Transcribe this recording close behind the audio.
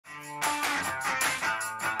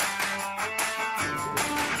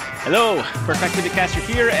Hello, Perfecto the Castro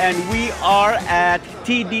here, and we are at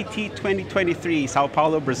TDT 2023, Sao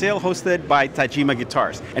Paulo, Brazil, hosted by Tagima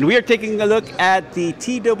Guitars. And we are taking a look at the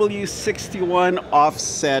TW-61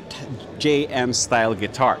 offset JM style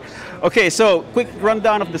guitar. Okay, so quick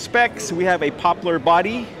rundown of the specs. We have a poplar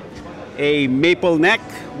body, a maple neck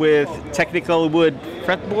with technical wood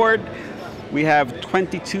fretboard. We have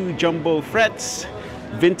 22 jumbo frets,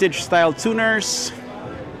 vintage style tuners.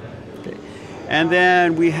 And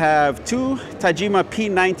then we have two Tagima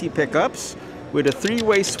P90 pickups with a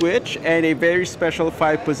 3-way switch and a very special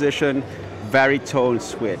 5-position VARITONE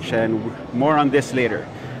switch, and more on this later.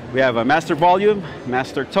 We have a master volume,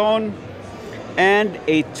 master tone, and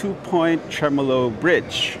a 2-point tremolo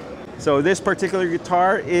bridge. So this particular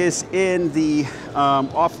guitar is in the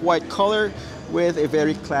off-white color with a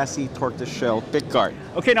very classy tortoiseshell pickguard.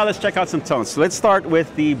 Okay, now let's check out some tones. So let's start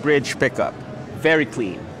with the bridge pickup. Very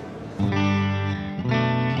clean.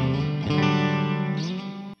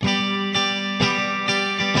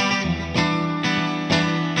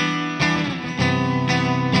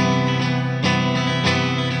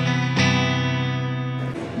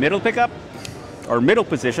 Middle pickup, or middle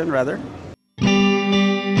position rather.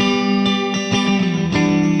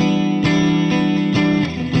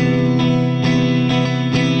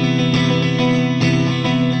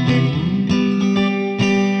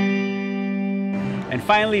 And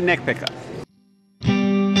finally, neck pickup.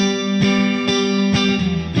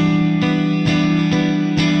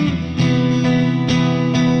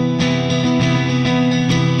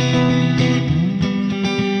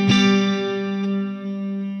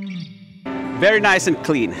 Very nice and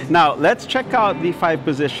clean. Now let's check out the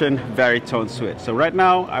 5-position VARITONE switch. So right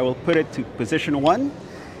now I will put it to position 1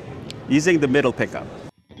 using the middle pickup.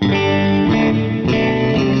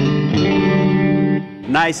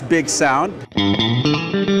 Nice big sound.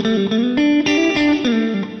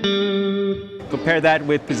 Compare that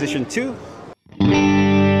with position 2.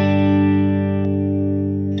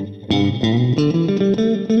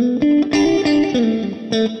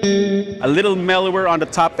 A little mellower on the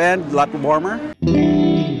top end, a lot warmer.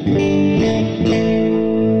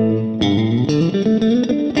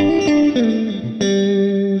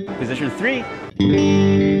 Position 3.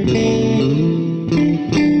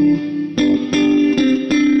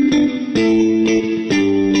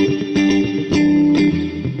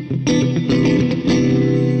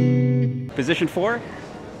 Position 4.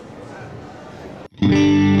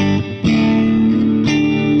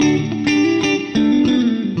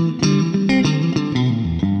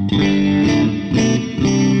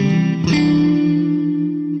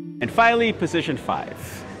 Finally, position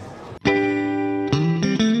 5.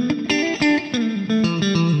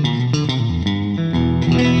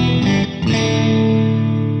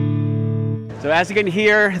 So as you can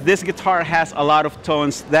hear, this guitar has a lot of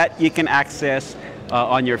tones that you can access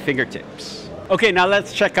on your fingertips. Okay, now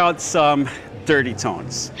let's check out some dirty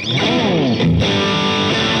tones.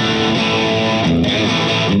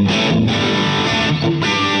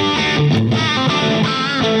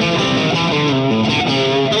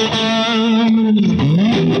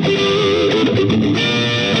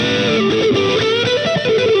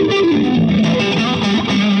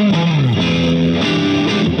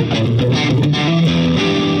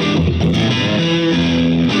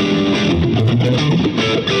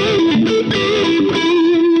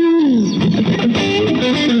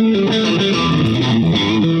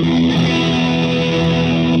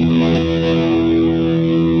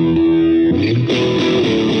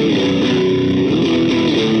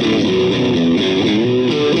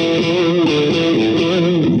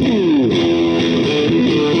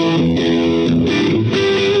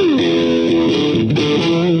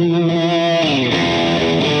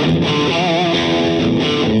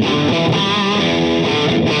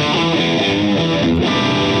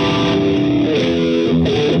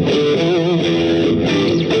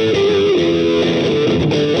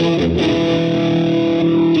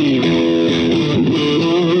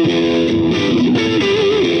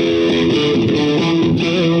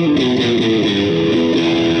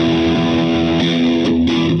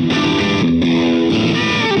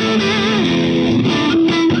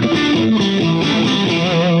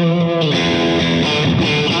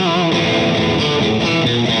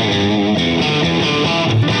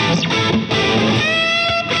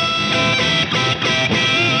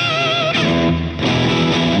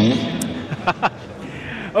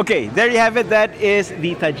 Okay, there you have it. That is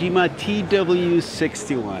the Tagima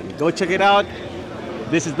TW-61. Go check it out.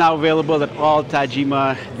 This is now available at all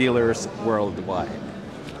Tagima dealers worldwide.